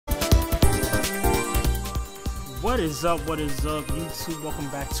What is up, YouTube? Welcome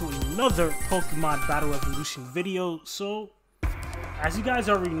back to another Pokemon Battle Evolution video. So, as you guys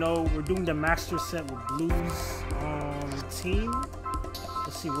already know, we're doing the master set with Blue's team.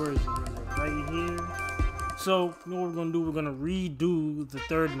 Let's see, where is it? Right here. So, you know what we're gonna do? We're gonna redo the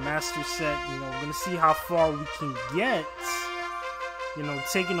third master set. You know, we're gonna see how far we can get, you know,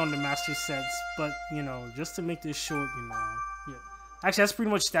 taking on the master sets. But, you know, just to make this short, you know, yeah. Actually,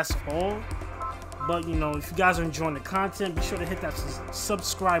 that's all. But, you know, if you guys are enjoying the content, be sure to hit that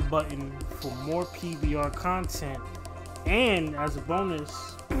subscribe button for more PBR content. And as a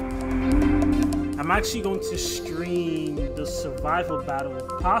bonus, I'm actually going to stream the survival battle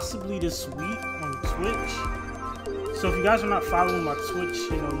possibly this week on Twitch. So if you guys are not following my Twitch,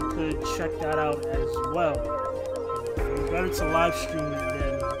 you know, you could check that out as well. It's better to live stream it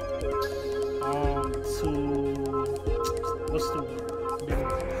than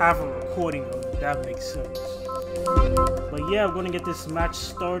have a recording of it. That makes sense. But yeah, we're gonna get this match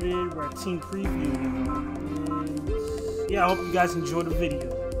started. We're at team preview, and yeah, I hope you guys enjoy the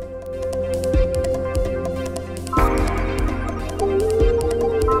video.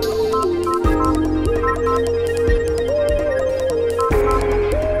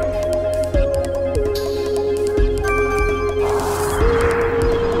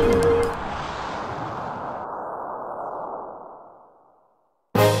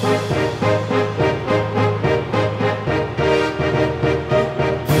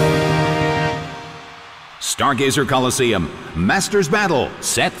 Stargazer Coliseum, Masters Battle,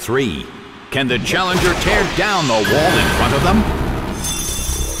 Set 3. Can the challenger tear down the wall in front of them?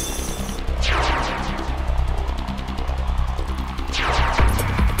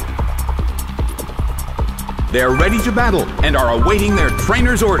 They're ready to battle and are awaiting their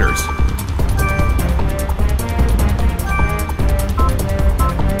trainer's orders.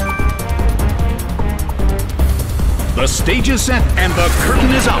 The stage is set and the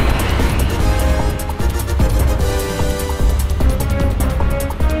curtain is up.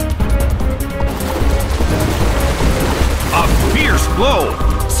 Blow.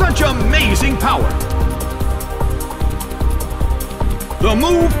 Such amazing power. The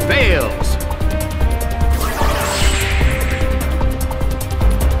move fails.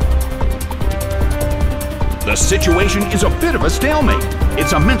 The situation is a bit of a stalemate.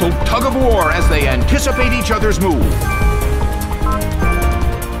 It's a mental tug of war as they anticipate each other's move.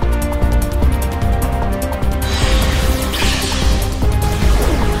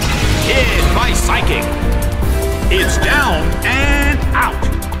 Hit by Psychic. It's down and out.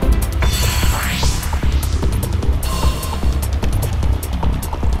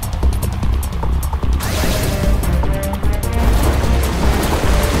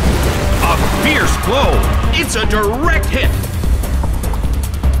 A fierce blow. It's a direct hit.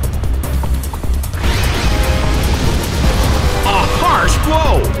 A harsh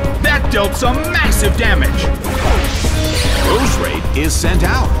blow. That dealt some massive damage. Roserade is sent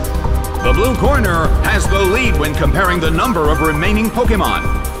out. The blue corner has the lead when comparing the number of remaining Pokemon,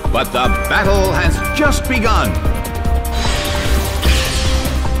 but the battle has just begun.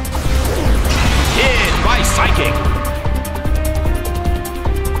 Hit by Psychic.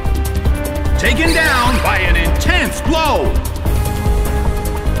 Taken down by an intense blow.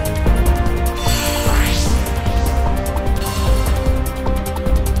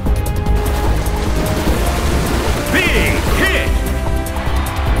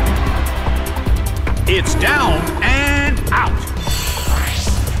 It's down and out.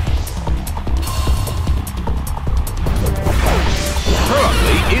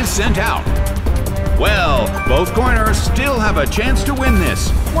 Hurley is sent out. Well, both corners still have a chance to win this.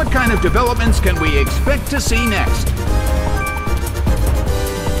 What kind of developments can we expect to see next?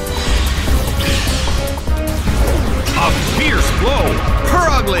 A fierce blow.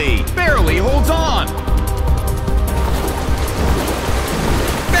 Hurley barely holds on.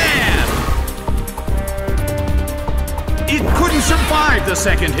 It couldn't survive the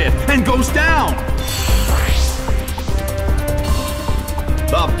second hit and goes down.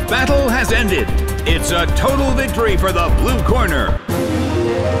 The battle has ended. It's a total victory for the blue corner.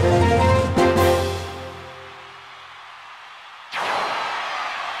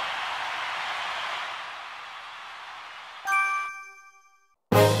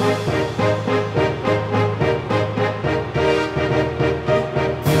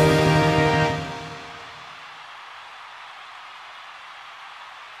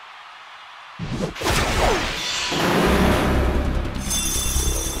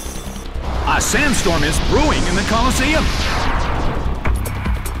 A sandstorm is brewing in the Coliseum.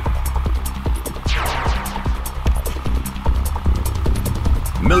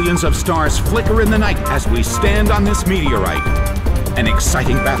 millions of stars flicker in the night as we stand on this meteorite. An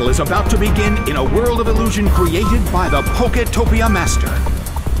exciting battle is about to begin in a world of illusion created by the Poketopia Master.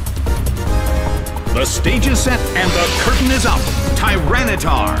 The stage is set and the curtain is up.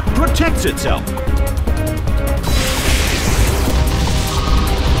 Tyranitar protects itself.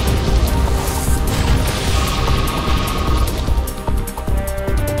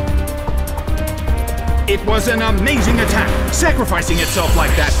 It was an amazing attack, sacrificing itself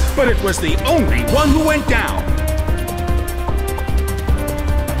like that, but it was the only one who went down.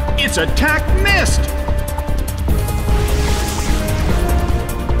 Its attack missed!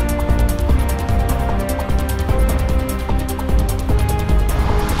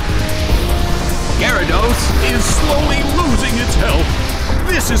 Gyarados is slowly losing its health.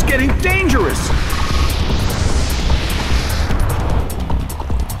 This is getting dangerous.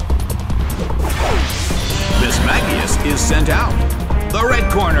 Miss Magius is sent out. The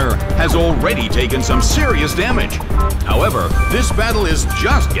red corner has already taken some serious damage. However, this battle is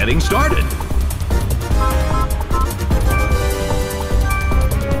just getting started.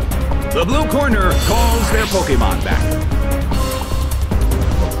 The blue corner calls their Pokemon back.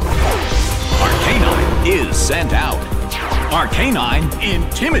 Arcanine is sent out. Arcanine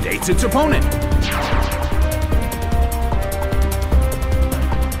intimidates its opponent.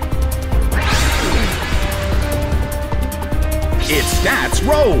 Its stats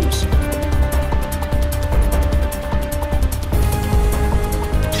rose.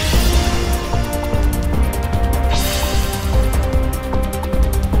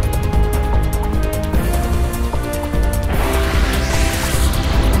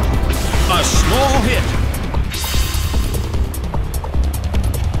 A small hit.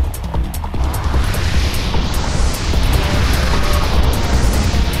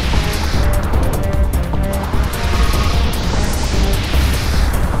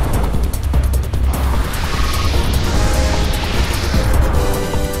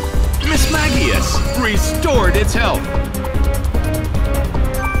 Restored its health.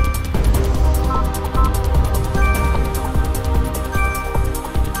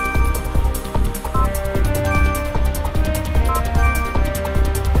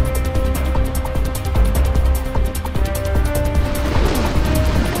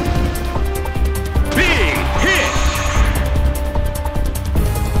 Big hit.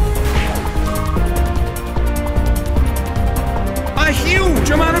 A huge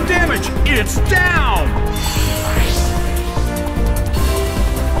amount of damage. It's down.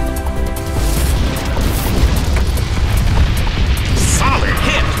 Solid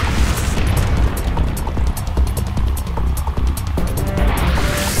hit.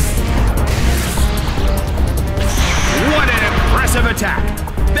 What an impressive attack.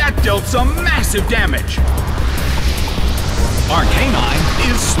 That dealt some massive damage.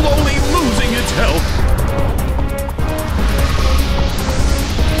 Arcanine is slowly losing its health.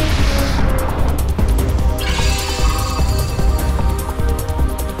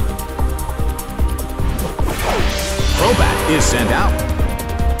 Is sent out.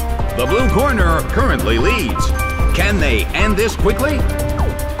 The blue corner currently leads. Can they end this quickly?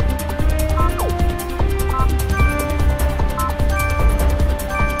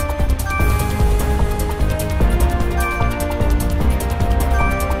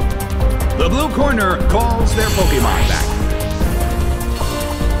 The blue corner calls their Pokemon back.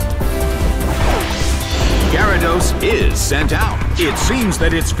 Gyarados is sent out. It seems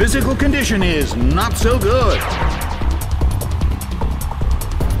that its physical condition is not so good.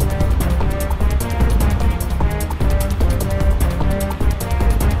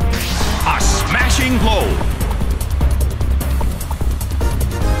 Blow.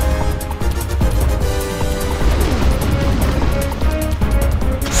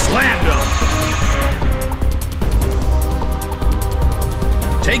 Slammed him.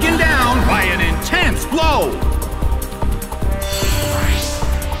 Taken down by an intense blow.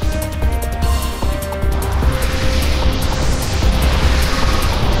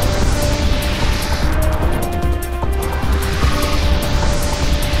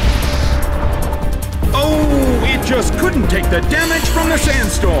 Just couldn't take the damage from the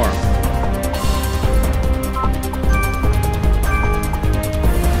sandstorm.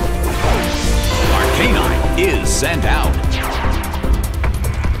 Arcanine is sent out.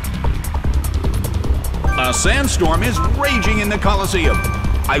 A sandstorm is raging in the Colosseum.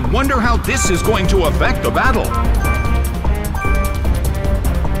 I wonder how this is going to affect the battle.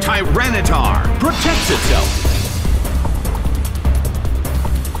 Tyranitar protects itself.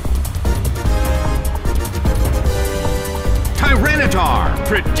 Tyranitar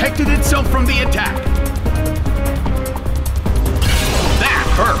protected itself from the attack. That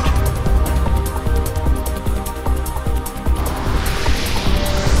hurt.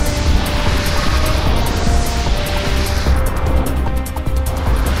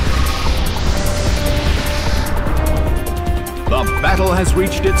 battle has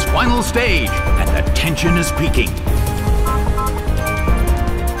reached its final stage, and the tension is peaking.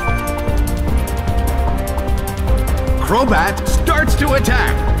 Crobat starts to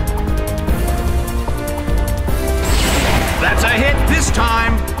attack. That's a hit this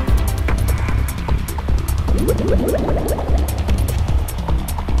time.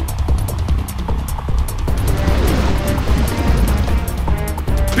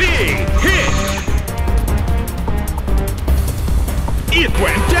 Big hit! It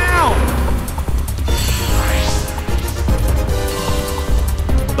went down!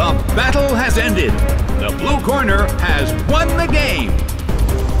 The battle has ended. The blue corner has won the game.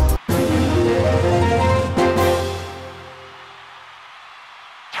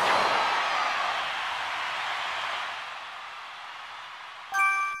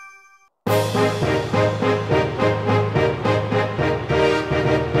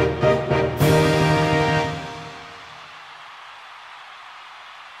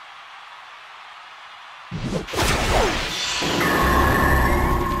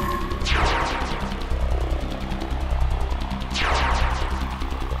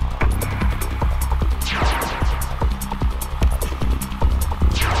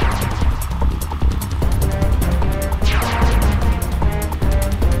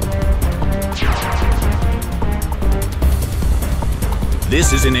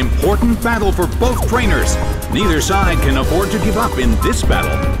 This is an important battle for both trainers. Neither side can afford to give up in this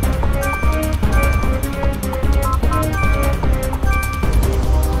battle.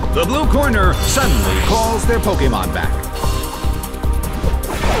 The blue corner suddenly calls their Pokémon back.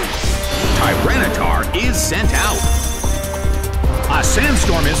 Tyranitar is sent out. A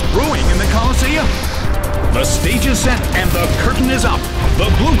sandstorm is brewing in the Colosseum. The stage is set and the curtain is up.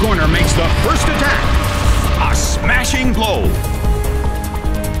 The blue corner makes the first attack. A smashing blow.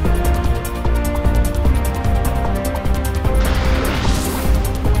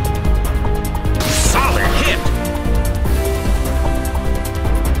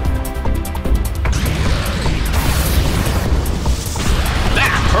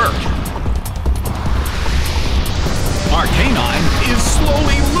 Arcanine is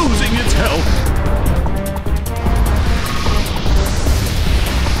slowly losing its health.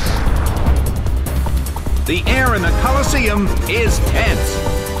 The air in the Colosseum is tense.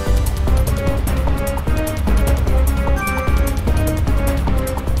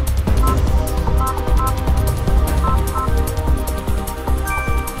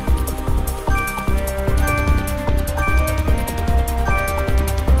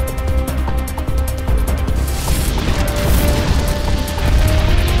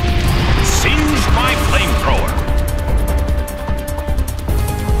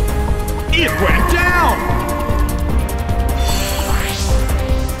 It went down!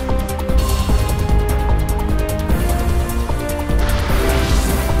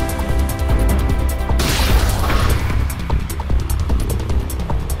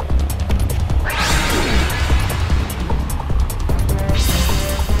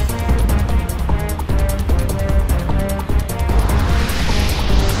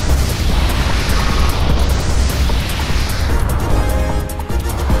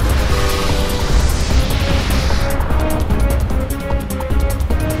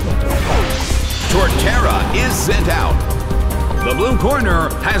 Sent out. The blue corner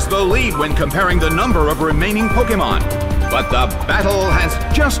has the lead when comparing the number of remaining Pokémon, but the battle has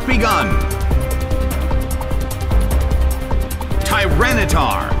just begun.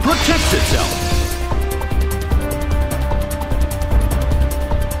 Tyranitar protects itself.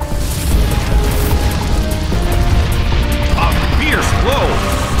 A fierce blow!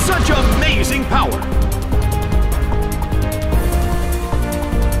 Such amazing power!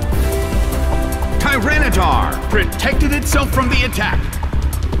 Tyranitar protected itself from the attack.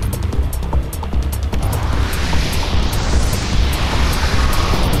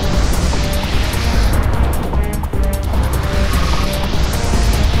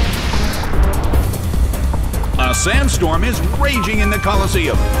 A sandstorm is raging in the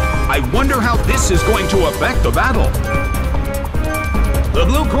Colosseum. I wonder how this is going to affect the battle. The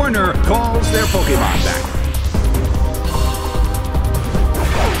blue corner calls their Pokémon back.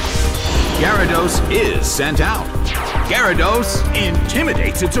 Gyarados is sent out. Gyarados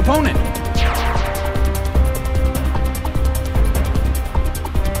intimidates its opponent.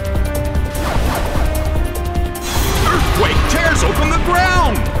 Earthquake tears open the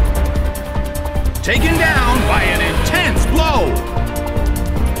ground! Taken down by an intense blow!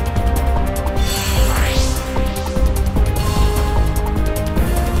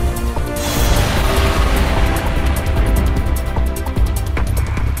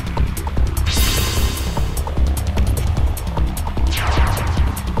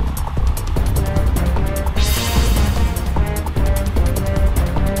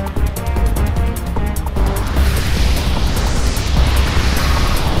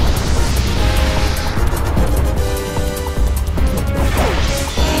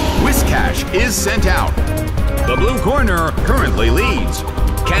 is sent out. The blue corner currently leads.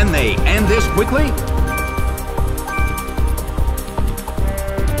 Can they end this quickly?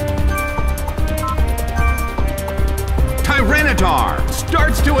 Tyranitar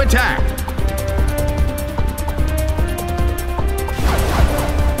starts to attack.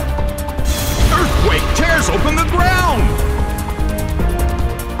 Earthquake tears open the ground.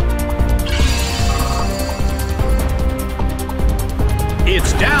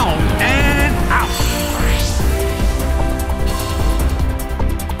 It's down and out.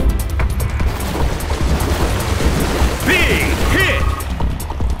 Big hit.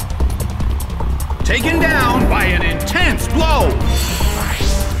 Taken down by an intense blow.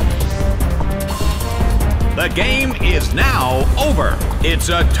 The game is now over. It's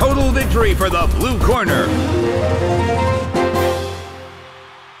a total victory for the blue corner.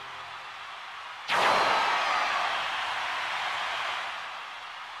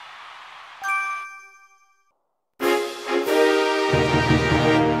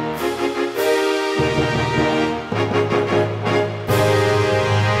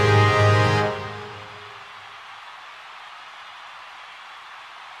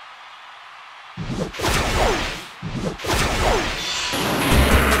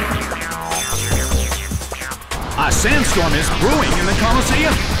 A sandstorm is brewing in the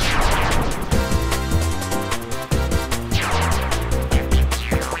Coliseum.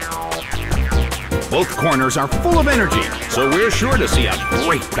 Both corners are full of energy, so we're sure to see a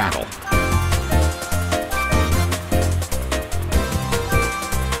great battle.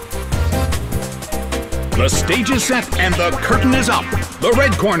 The stage is set and the curtain is up. The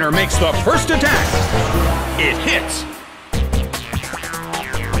red corner makes the first attack. It hits.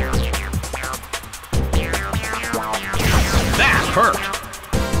 That hurt.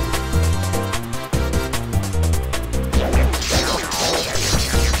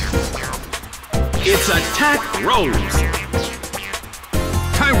 Its attack rose.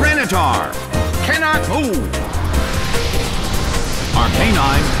 Tyranitar cannot move.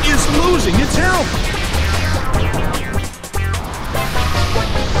 Arcanine is losing its health.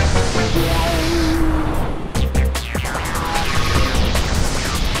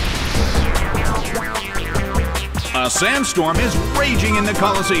 A sandstorm is raging in the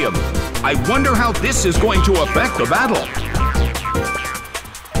Coliseum. I wonder how this is going to affect the battle.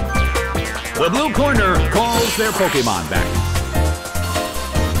 The blue corner calls their Pokemon back.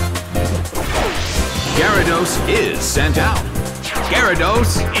 Gyarados is sent out.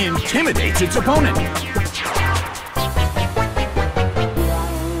 Gyarados intimidates its opponent.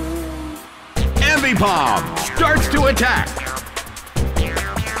 Ambipom starts to attack.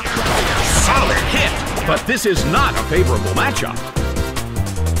 Solid hit, but this is not a favorable matchup.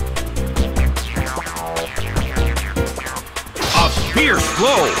 A fierce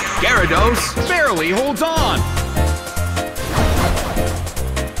blow. Gyarados barely holds on.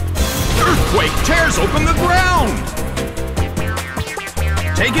 Earthquake tears open the ground.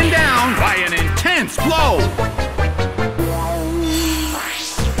 Taken down by an intense blow.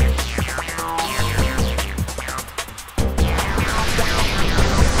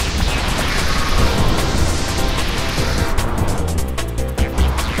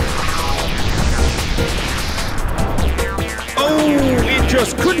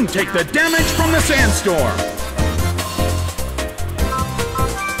 Just couldn't take the damage from the sandstorm.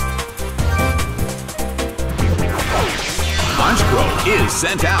 Honchkrow is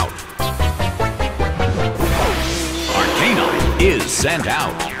sent out. Arcanine is sent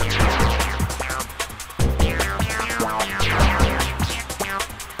out.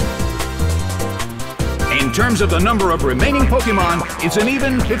 In terms of the number of remaining Pokemon, it's an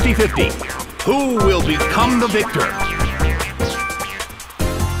even 50-50. Who will become the victor?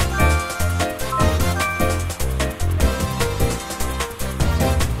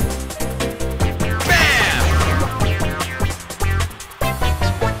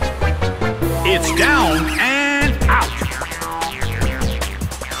 It's down and out.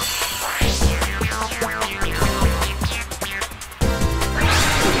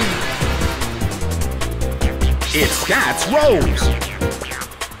 Its stats rose.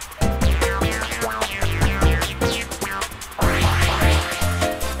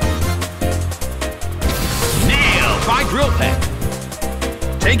 Nailed by Drill Peck.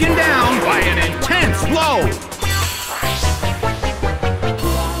 Taken down by an intense blow.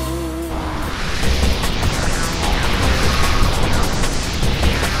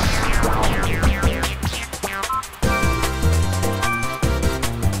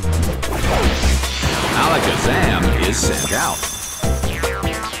 Alakazam is sent out.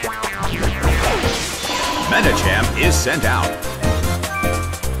 Medicham is sent out.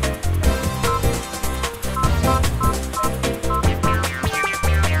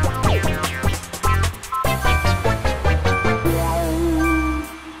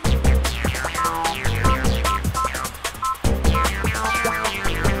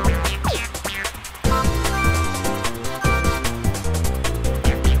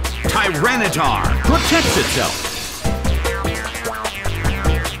 Tyranitar protects itself.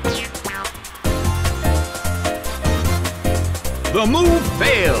 The move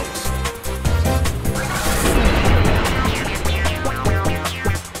fails.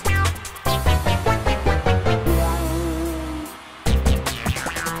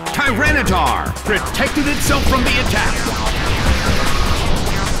 Tyranitar protected itself from the attack.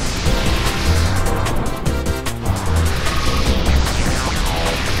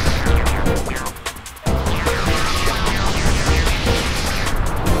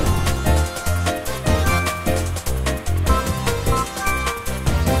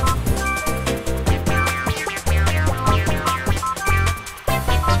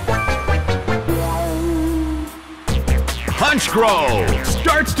 Punchgrow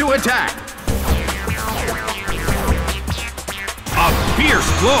starts to attack. A fierce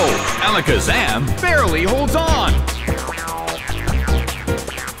blow. Alakazam barely holds on.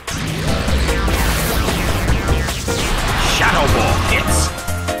 Shadow Ball hits.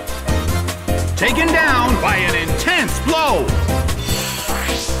 Taken down by an intense blow.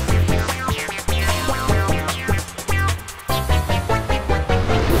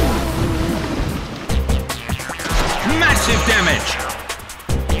 Massive damage.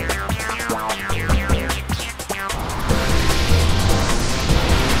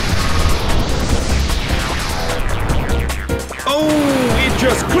 Oh, it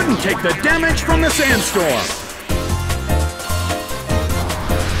just couldn't take the damage from the sandstorm.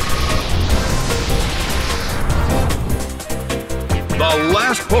 The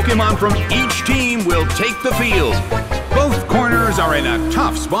last Pokemon from each team will take the field. Both corners are in a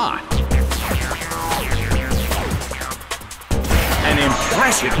tough spot. An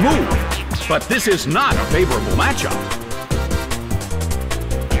impressive move, but this is not a favorable matchup.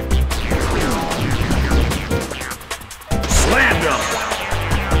 Slammed him.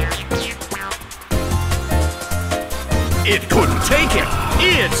 It couldn't take it.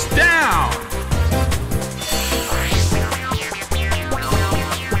 It's down.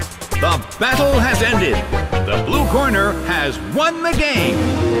 The battle has ended. The blue corner has won the game.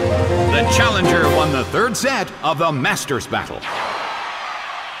 The challenger won the third set of the Masters Battle.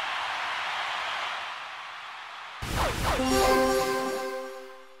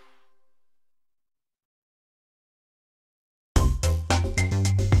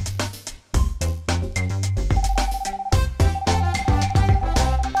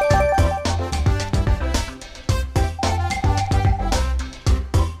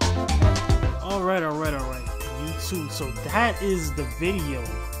 Alright. YouTube, so that is the video.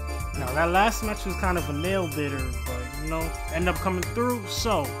 Now, that last match was kind of a nail biter, but, end up coming through.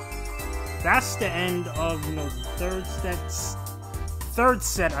 So, that's the end of, the third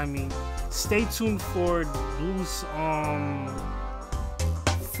set, I mean. Stay tuned for Blue's,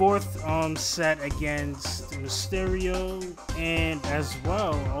 fourth, set against Mysterio, and as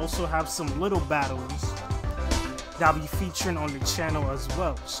well, also have some little battles that I'll be featuring on the channel as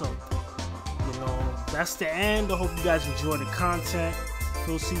well. So, that's the end. I hope you guys enjoy the content.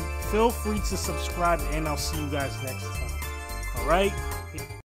 Feel free to subscribe, and I'll see you guys next time. Alright?